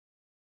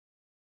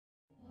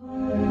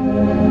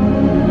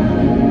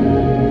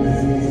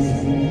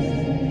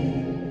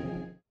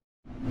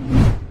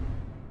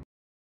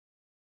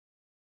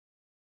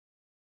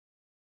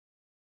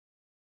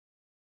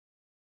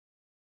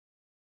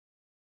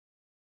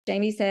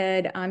Jamie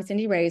said, I'm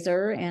Cindy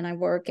Raisor, and I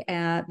work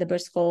at the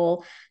Bush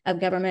School of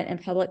Government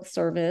and Public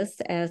Service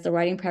as the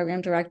Writing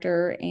Program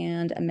Director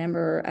and a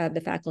member of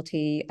the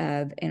Faculty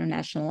of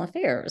International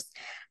Affairs.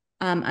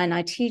 And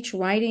I teach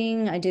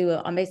writing. I do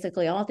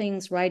basically all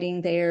things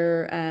writing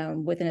there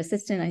with an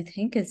assistant, I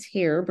think is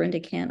here, Brenda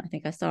Kent. I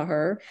think I saw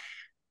her.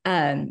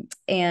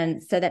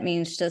 And so that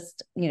means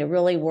just,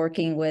 really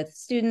working with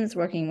students,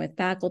 working with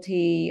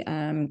faculty,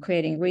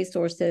 creating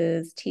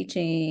resources,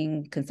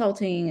 teaching,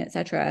 consulting, et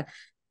cetera,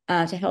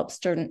 to help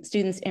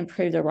students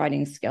improve their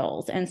writing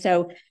skills. And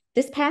so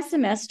this past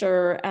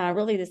semester,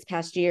 really this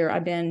past year,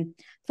 I've been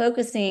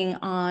focusing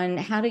on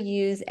how to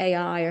use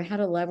AI or how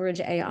to leverage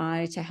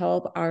AI to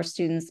help our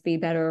students be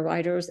better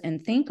writers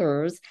and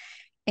thinkers.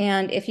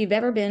 And if you've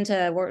ever been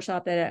to a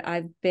workshop that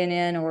I've been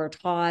in or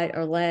taught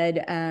or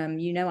led,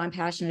 I'm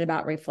passionate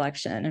about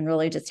reflection and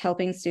really just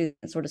helping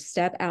students sort of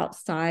step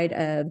outside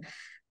of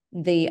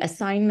the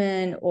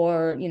assignment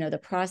or the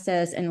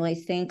process and really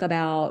think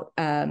about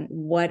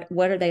what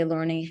are they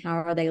learning, how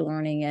are they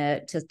learning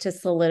it to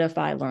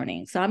solidify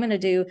learning. So I'm going to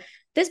do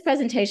this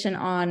presentation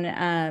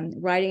on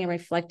writing and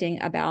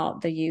reflecting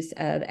about the use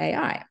of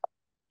AI.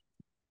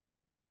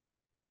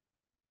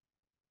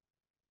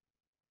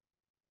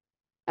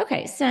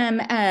 Okay,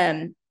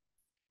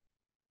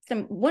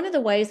 one of the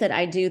ways that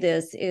I do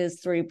this is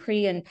through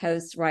pre and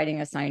post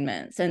writing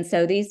assignments. And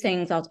so these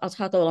things, I'll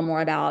talk a little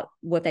more about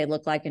what they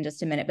look like in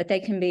just a minute, but they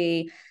can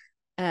be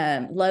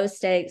low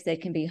stakes, they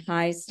can be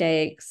high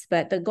stakes.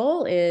 But the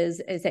goal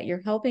is that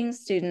you're helping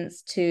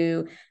students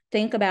to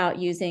think about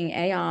using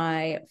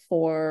AI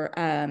for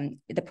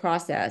the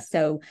process.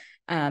 So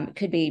it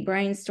could be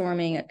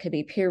brainstorming, it could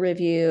be peer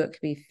review, it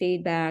could be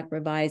feedback,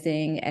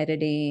 revising,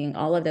 editing,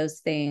 all of those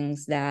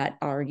things that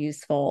are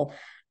useful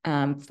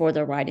for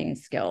the writing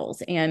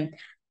skills. And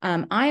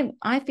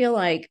I feel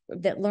like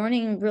that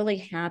learning really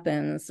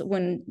happens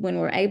when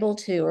we're able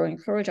to or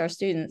encourage our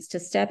students to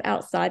step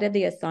outside of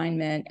the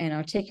assignment and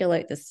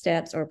articulate the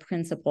steps or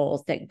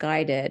principles that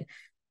guided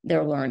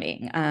their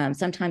learning,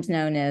 sometimes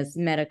known as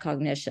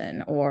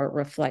metacognition or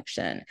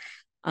reflection.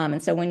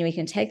 And so when we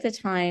can take the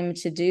time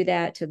to do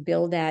that, to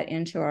build that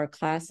into our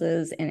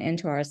classes and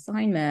into our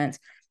assignments,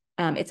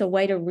 it's a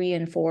way to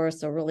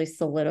reinforce or really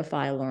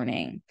solidify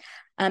learning.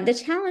 The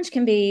challenge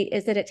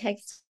is that it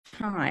takes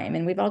time,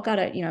 and we've all got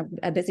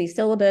a busy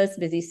syllabus,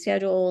 busy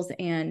schedules,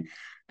 and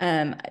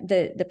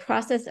the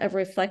process of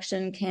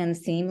reflection can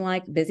seem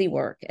like busy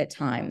work at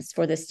times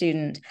for the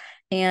student,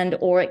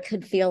 or it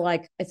could feel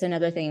like it's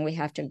another thing we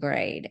have to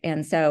grade.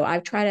 And so I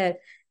try to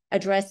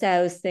address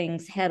those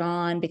things head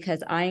on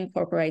because I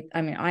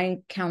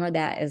encounter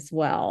that as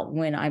well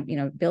when I'm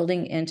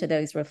building into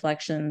those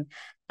reflection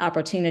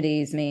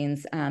opportunities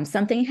means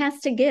something has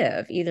to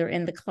give either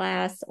in the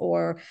class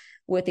or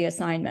with the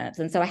assignments.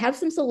 And so I have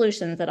some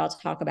solutions that I'll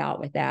talk about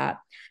with that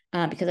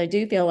because I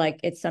do feel like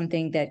it's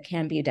something that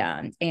can be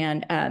done.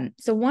 And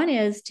so one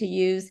is to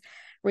use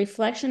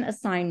reflection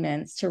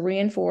assignments to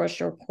reinforce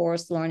your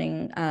course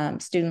learning,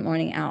 student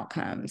learning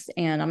outcomes.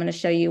 And I'm going to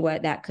show you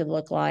what that could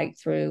look like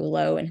through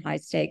low and high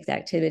stakes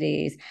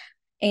activities.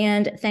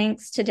 And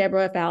thanks to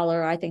Deborah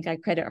Fowler, I think I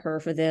credit her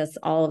for this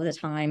all of the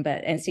time,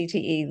 and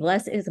CTE,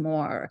 less is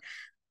more.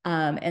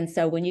 And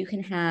so when you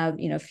can have,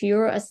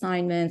 fewer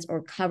assignments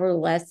or cover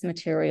less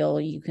material,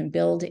 you can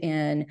build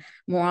in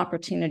more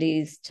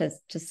opportunities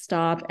to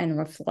stop and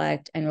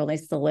reflect and really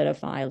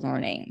solidify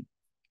learning.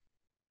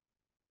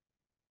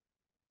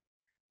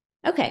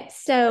 Okay,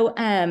 so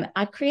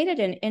I created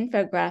an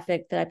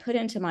infographic that I put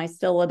into my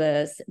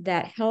syllabus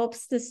that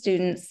helps the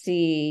students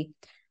see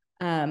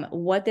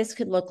what this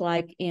could look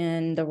like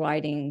in the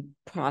writing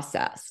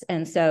process.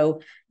 And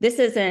so this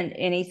isn't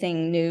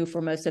anything new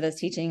for most of us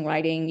teaching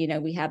writing.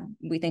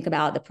 We think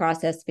about the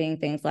process being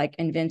things like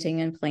inventing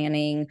and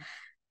planning,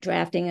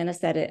 drafting and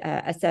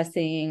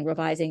assessing,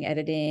 revising,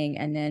 editing,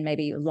 and then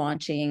maybe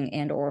launching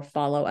and or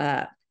follow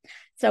up.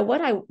 So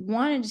what I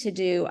wanted to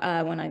do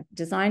when I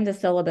designed the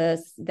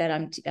syllabus that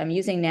I'm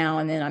using now,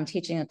 and then I'm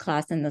teaching a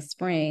class in the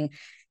spring,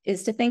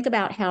 is to think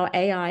about how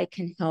AI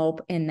can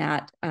help in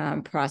that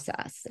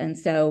process. And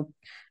so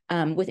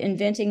with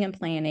inventing and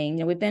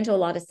planning, we've been to a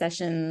lot of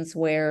sessions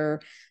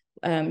where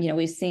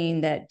we've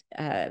seen that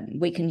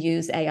we can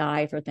use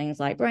AI for things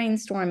like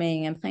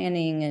brainstorming and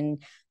planning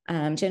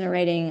and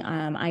generating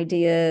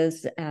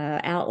ideas,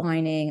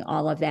 outlining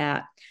all of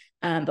that.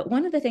 But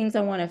one of the things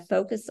I want to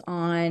focus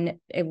on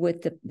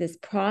with this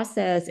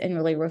process and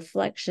really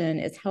reflection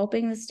is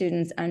helping the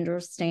students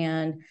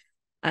understand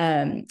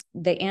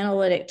the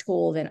analytic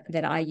tool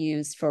that I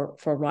use for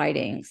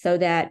writing, so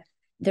that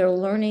they're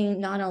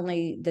learning not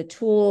only the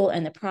tool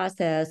and the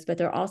process, but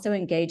they're also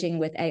engaging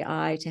with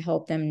AI to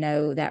help them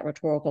know that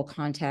rhetorical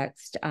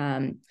context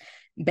in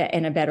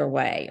a better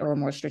way or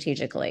more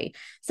strategically.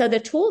 So the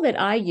tool that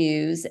I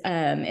use,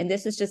 and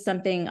this is just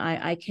something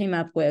I came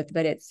up with,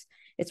 but it's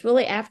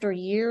really after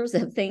years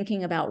of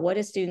thinking about what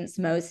do students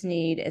most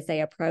need as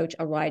they approach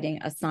a writing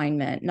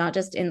assignment, not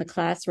just in the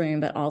classroom,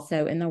 but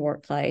also in the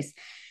workplace,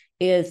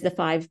 is the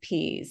 5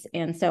 Ps.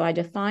 And so I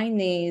define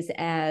these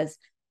as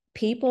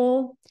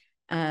people,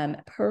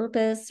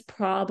 purpose,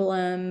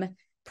 problem,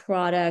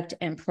 product,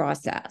 and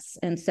process.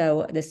 And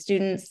so the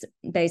students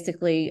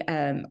basically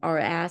are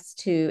asked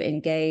to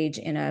engage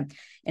in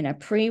a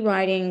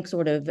pre-writing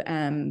sort of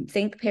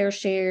think, pair,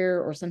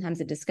 share, or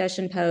sometimes a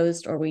discussion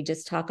post, or we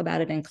just talk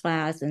about it in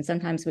class. And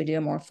sometimes we do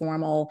a more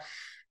formal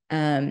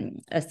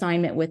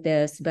assignment with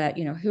this. But,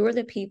 who are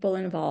the people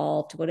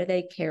involved? What do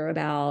they care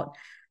about?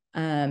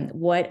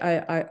 What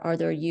are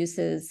their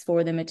uses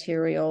for the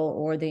material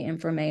or the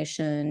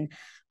information?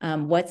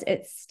 What's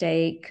at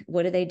stake?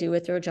 What do they do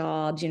with their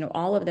jobs?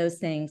 All of those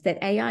things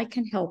that AI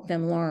can help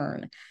them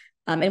learn.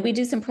 And we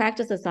do some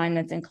practice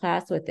assignments in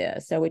class with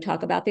this. So we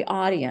talk about the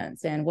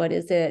audience and what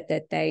is it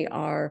that they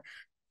are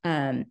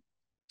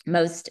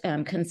most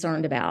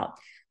concerned about.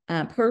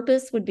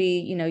 Purpose would be,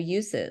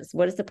 uses.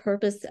 What is the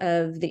purpose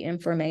of the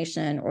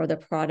information or the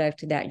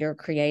product that you're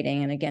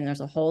creating? And again,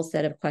 there's a whole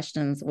set of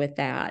questions with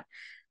that.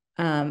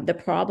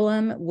 The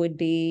problem would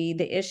be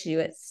the issue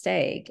at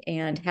stake,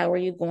 and how are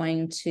you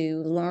going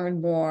to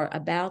learn more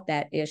about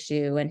that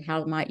issue, and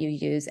how might you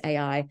use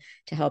AI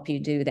to help you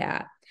do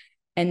that?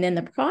 And then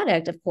the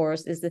product, of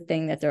course, is the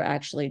thing that they're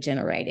actually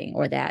generating,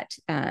 or that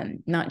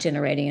not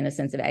generating in a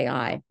sense of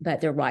AI, but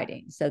they're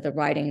writing. So the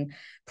writing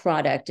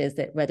product is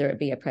that whether it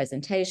be a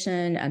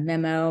presentation, a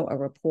memo, a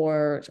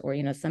report, or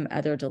some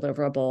other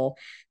deliverable,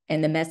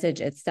 and the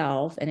message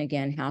itself. And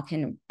again, how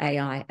can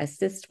AI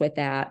assist with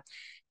that?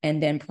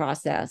 And then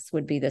process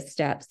would be the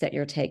steps that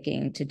you're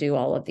taking to do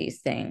all of these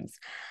things.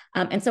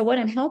 And so what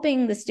I'm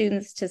helping the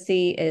students to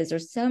see is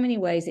there's so many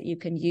ways that you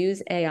can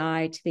use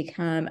AI to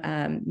become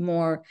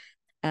more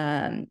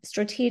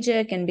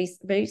strategic and be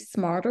very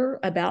smarter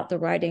about the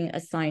writing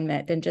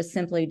assignment than just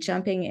simply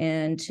jumping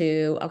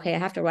into, okay, I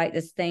have to write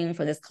this thing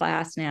for this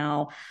class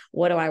now.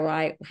 What do I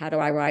write? How do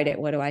I write it?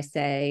 What do I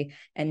say?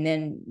 And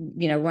then,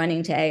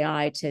 running to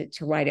AI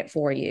to write it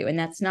for you. And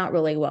that's not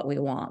really what we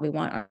want. We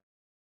want our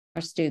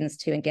students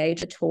to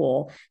engage a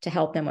tool to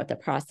help them with the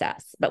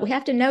process, but we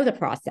have to know the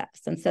process.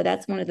 And so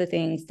that's one of the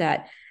things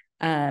that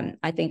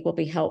I think will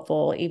be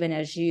helpful, even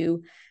as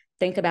you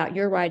think about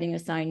your writing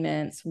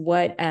assignments,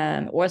 what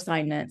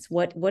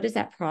does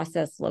that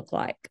process look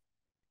like?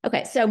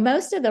 Okay, so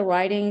most of the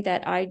writing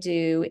that I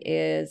do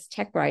is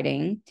tech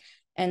writing.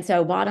 And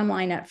so bottom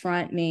line up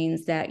front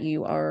means that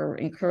you are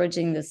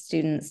encouraging the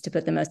students to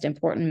put the most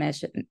important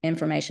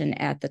information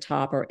at the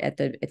top or at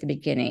the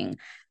beginning.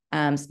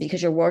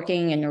 Because you're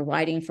working and you're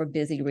writing for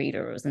busy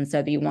readers. And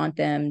so you want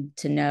them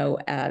to know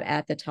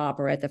at the top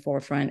or at the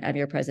forefront of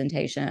your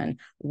presentation,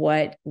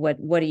 what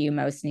do you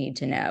most need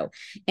to know?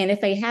 And if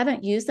they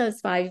haven't used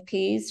those 5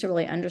 Ps to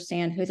really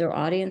understand who their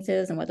audience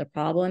is and what the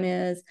problem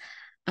is,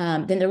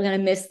 then they're going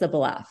to miss the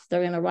bluff.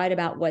 They're going to write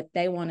about what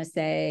they want to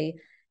say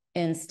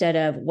instead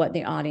of what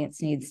the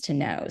audience needs to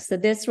know. So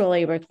this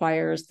really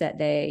requires that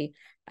they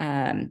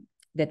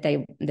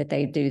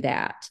do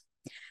that.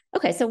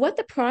 Okay, so what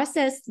the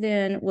process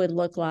then would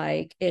look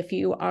like if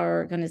you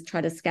are going to try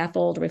to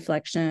scaffold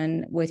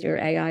reflection with your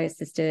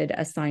AI-assisted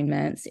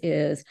assignments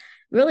is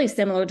really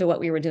similar to what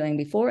we were doing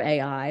before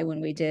AI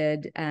when we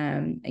did,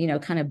 kind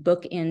of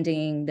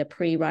bookending the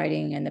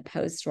pre-writing and the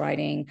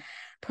post-writing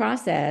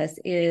process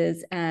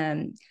is,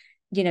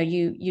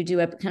 you do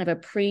a kind of a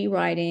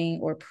pre-writing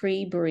or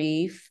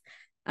pre-brief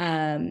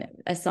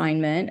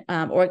assignment,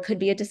 or it could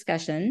be a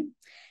discussion.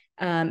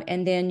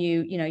 And then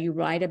you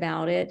write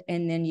about it,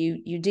 and then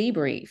you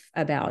debrief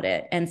about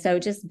it. And so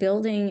just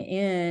building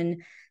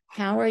in,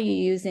 how are you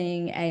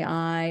using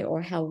AI,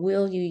 or how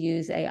will you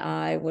use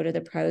AI? What are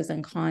the pros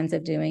and cons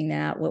of doing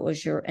that?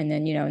 And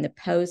then, in the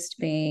post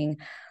being,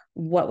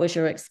 what was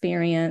your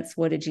experience?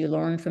 What did you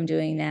learn from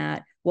doing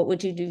that? What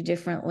would you do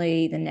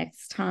differently the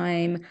next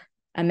time?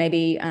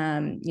 Maybe,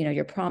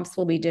 your prompts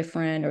will be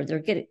different, or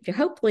you're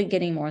hopefully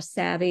getting more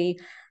savvy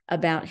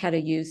about how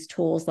to use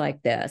tools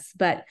like this.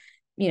 But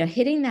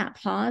hitting that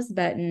pause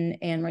button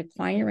and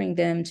requiring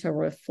them to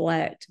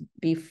reflect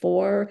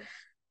before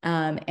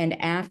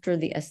and after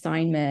the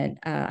assignment,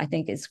 I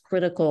think is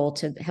critical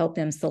to help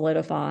them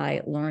solidify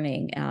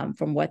learning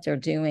from what they're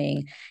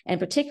doing, and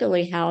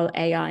particularly how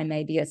AI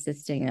may be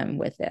assisting them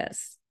with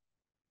this.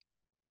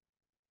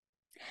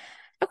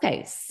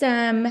 Okay,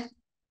 some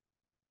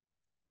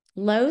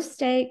low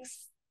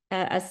stakes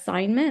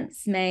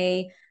assignments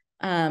may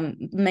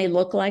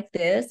look like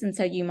this. And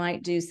so you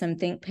might do some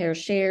think, pair,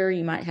 share.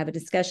 You might have a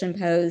discussion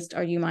post,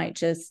 or you might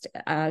just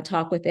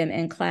talk with them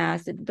in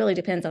class. It really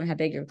depends on how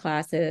big your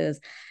class is.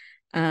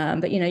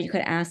 But, you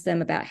could ask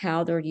them about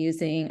how they're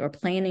using or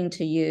planning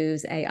to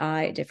use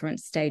AI at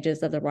different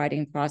stages of the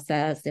writing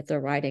process, if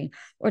they're writing,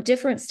 or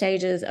different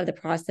stages of the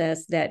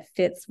process that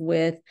fits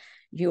with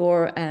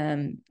your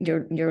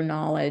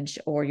knowledge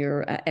or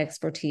your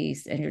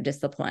expertise and your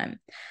discipline.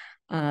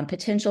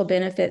 Potential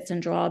benefits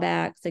and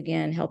drawbacks,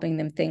 again, helping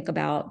them think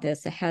about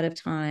this ahead of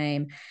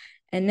time.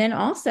 And then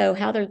also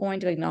how they're going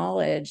to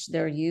acknowledge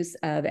their use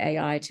of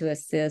AI to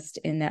assist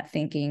in that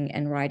thinking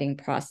and writing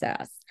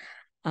process.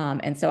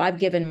 And so I've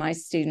given my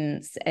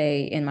students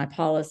in my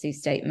policy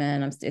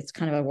statement, it's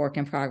kind of a work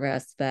in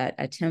progress, but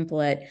a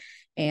template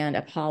and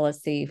a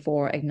policy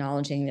for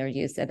acknowledging their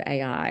use of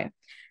AI.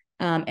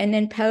 And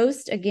then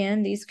post,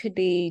 again, these could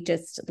be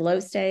just low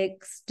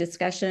stakes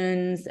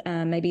discussions,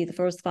 maybe the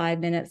first 5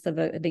 minutes of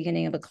the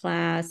beginning of a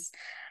class,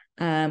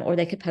 or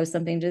they could post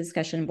something to the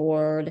discussion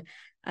board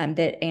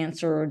that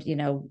answered,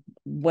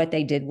 what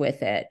they did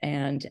with it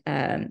and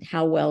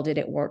how well did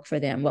it work for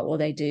them? What will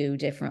they do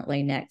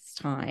differently next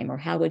time? Or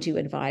how would you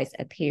advise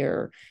a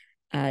peer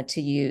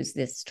to use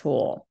this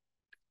tool?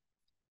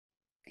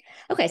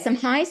 Okay, some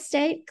high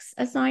stakes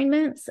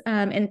assignments.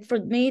 And for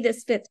me,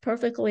 this fits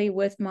perfectly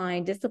with my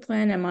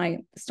discipline and my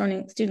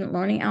student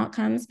learning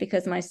outcomes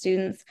because my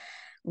students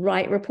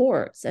write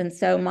reports. And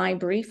so my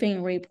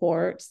briefing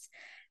reports,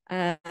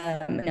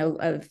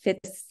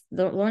 fits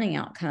the learning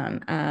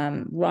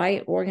outcome.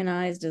 Write,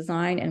 organize,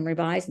 design, and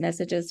revise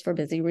messages for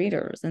busy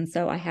readers. And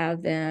so I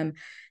have them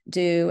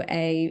do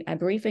a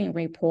briefing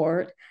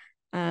report.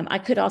 I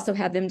could also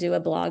have them do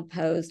a blog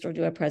post or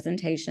do a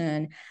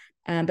presentation.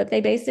 But they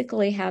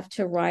basically have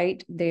to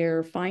write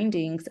their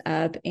findings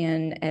up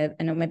in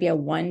maybe a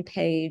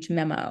one-page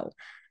memo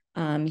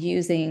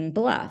using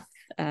BLUF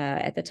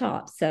at the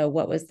top. So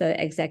what was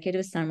the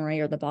executive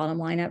summary or the bottom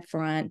line up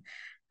front?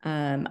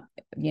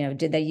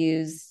 Did they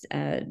use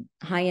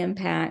high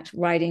impact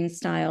writing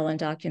style and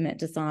document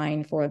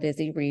design for a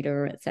busy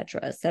reader, et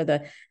cetera? So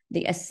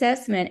the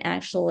assessment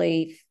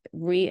actually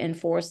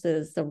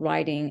reinforces the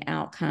writing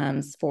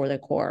outcomes for the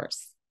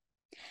course.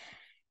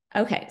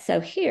 Okay, so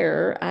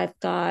here I've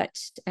got,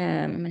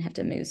 I'm going to have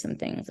to move some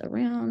things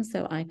around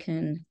so I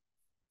can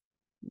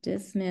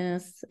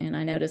dismiss. And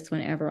I notice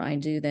whenever I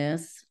do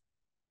this,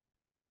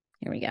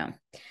 here we go.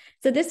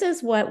 So this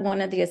is what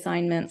one of the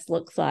assignments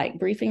looks like,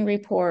 briefing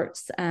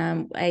reports,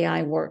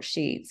 AI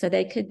worksheet. So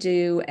they could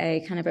do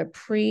a kind of a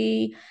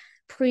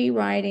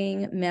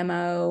pre-writing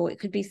memo. It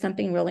could be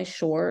something really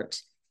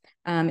short.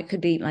 It could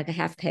be like a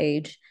half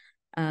page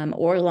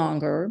or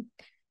longer.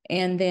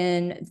 And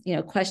then,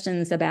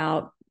 questions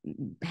about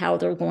how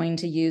they're going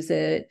to use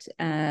it,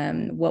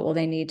 what will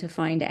they need to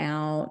find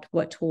out,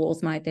 what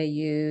tools might they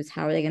use,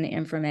 how are they going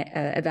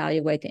to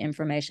evaluate the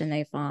information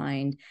they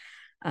find,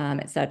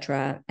 et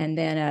cetera. And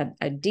then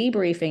a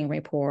debriefing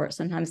report,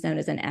 sometimes known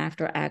as an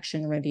after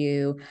action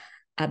review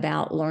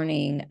about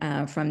learning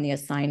from the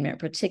assignment,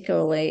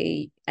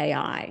 particularly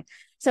AI.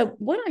 So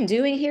what I'm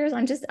doing here is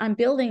I'm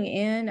building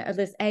in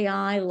this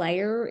AI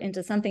layer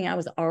into something I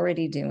was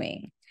already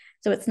doing.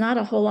 So it's not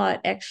a whole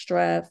lot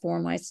extra for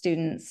my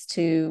students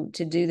to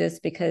do this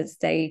because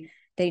they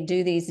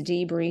do these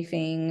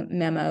debriefing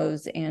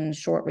memos and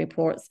short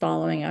reports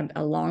following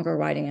a longer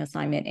writing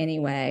assignment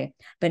anyway.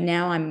 But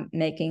now I'm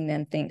making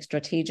them think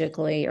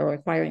strategically or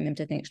requiring them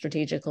to think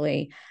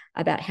strategically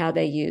about how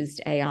they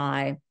used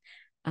AI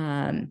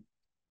and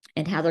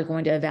how they're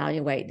going to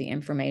evaluate the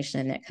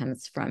information that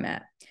comes from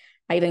it.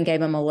 I even gave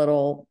them a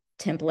little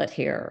template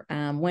here.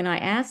 When I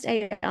asked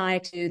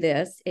AI to do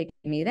this, it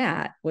gave me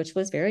that, which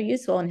was very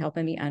useful in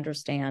helping me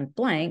understand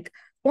blank,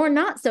 or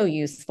not so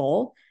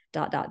useful, ...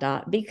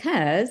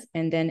 because,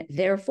 and then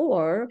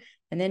therefore,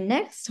 and then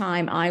next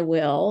time I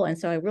will. And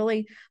so I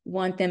really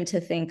want them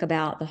to think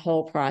about the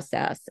whole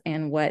process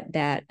and what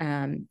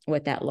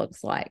that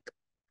looks like.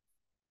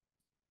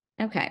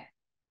 Okay.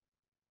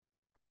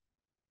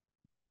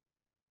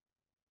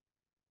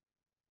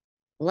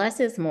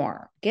 Less is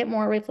more. Get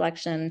more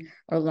reflection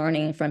or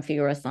learning from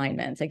fewer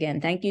assignments.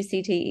 Again, thank you,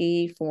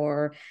 CTE,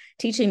 for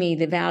teaching me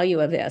the value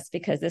of this,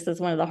 because this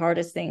is one of the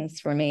hardest things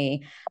for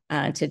me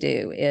to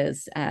do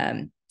is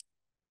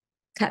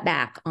cut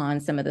back on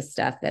some of the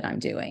stuff that I'm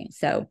doing.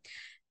 So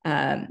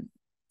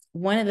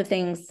one of the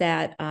things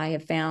that I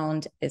have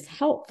found is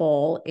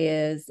helpful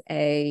is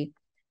and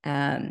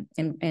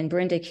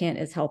Brenda Kent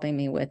is helping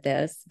me with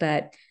this,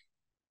 but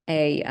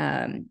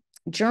a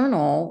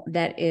journal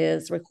that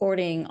is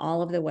recording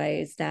all of the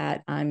ways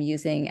that I'm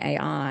using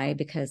AI,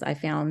 because I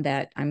found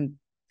that I'm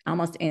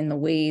almost in the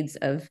weeds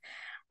of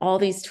all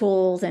these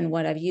tools and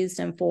what I've used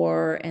them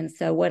for. And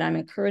so what I'm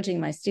encouraging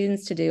my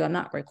students to do, I'm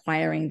not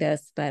requiring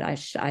this, but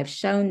I've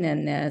shown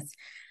them this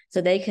so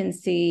they can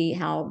see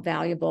how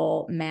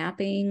valuable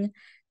mapping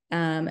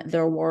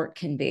their work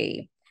can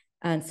be.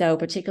 And so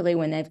particularly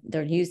when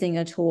they're using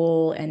a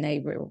tool and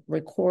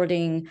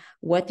recording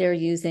what they're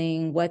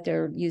using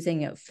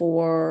it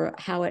for,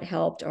 how it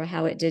helped or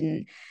how it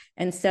didn't.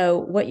 And so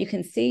what you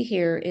can see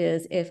here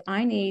is if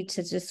I need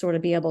to just sort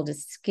of be able to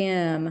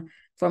skim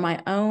for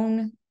my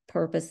own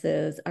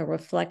purposes, a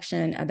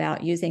reflection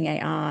about using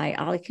AI,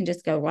 I can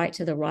just go right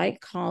to the right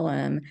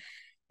column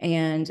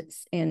and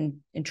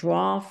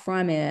draw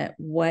from it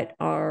what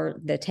are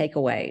the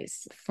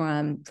takeaways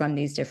from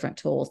these different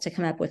tools to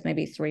come up with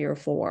maybe 3 or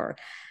 4.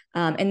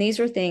 And these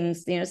are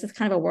things, this is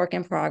kind of a work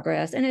in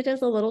progress, and it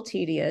is a little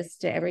tedious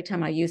to every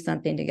time I use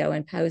something to go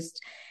and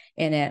post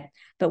in it.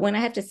 But when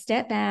I have to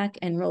step back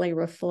and really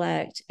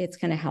reflect, it's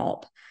going to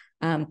help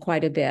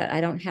quite a bit.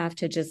 I don't have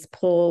to just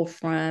pull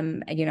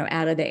from,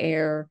 out of the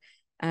air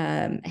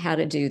how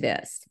to do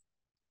this.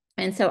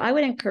 And so I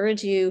would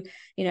encourage you,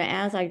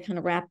 as I kind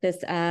of wrap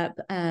this up,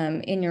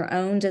 in your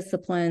own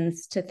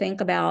disciplines, to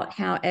think about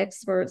how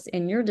experts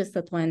in your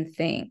discipline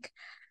think.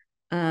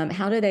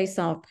 How do they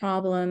solve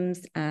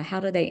problems? How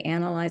do they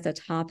analyze a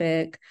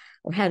topic?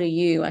 Or how do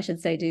you, I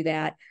should say, do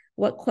that?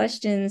 What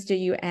questions do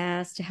you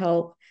ask to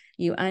help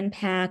you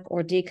unpack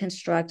or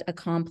deconstruct a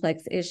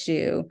complex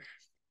issue?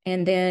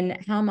 And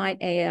then how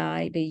might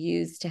AI be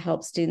used to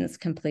help students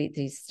complete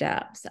these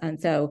steps? And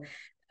so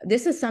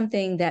this is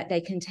something that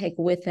they can take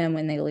with them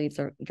when they leave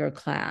their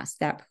class,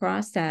 that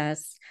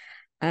process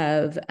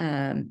of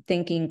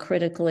thinking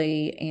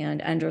critically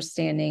and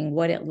understanding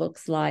what it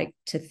looks like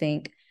to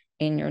think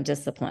in your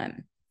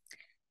discipline.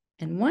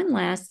 And one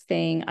last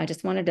thing I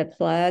just wanted to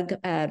plug,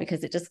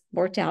 because it just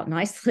worked out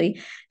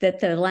nicely, that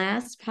the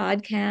last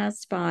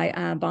podcast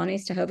by Bonnie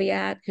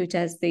Stachowiak, who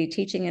does the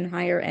Teaching in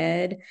Higher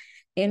Ed,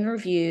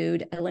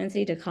 interviewed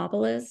Lindsay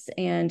DeCopolis,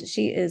 and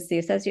she is the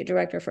Associate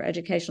Director for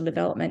Educational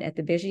Development at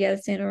the Biggio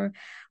Center.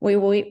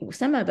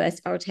 Some of us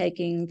are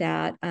taking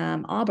that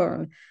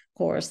Auburn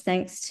course,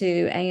 thanks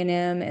to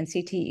A&M and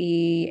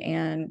CTE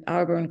and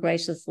Auburn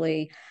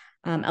graciously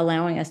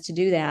allowing us to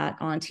do that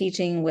on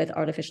teaching with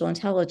artificial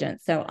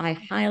intelligence. So I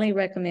highly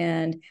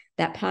recommend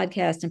that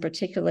podcast, and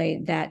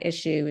particularly that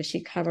issue.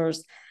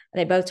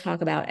 They both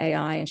talk about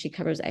AI, and she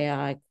covers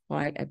AI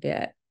quite a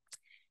bit.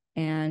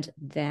 And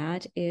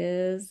that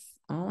is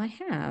all I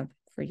have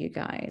for you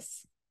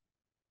guys.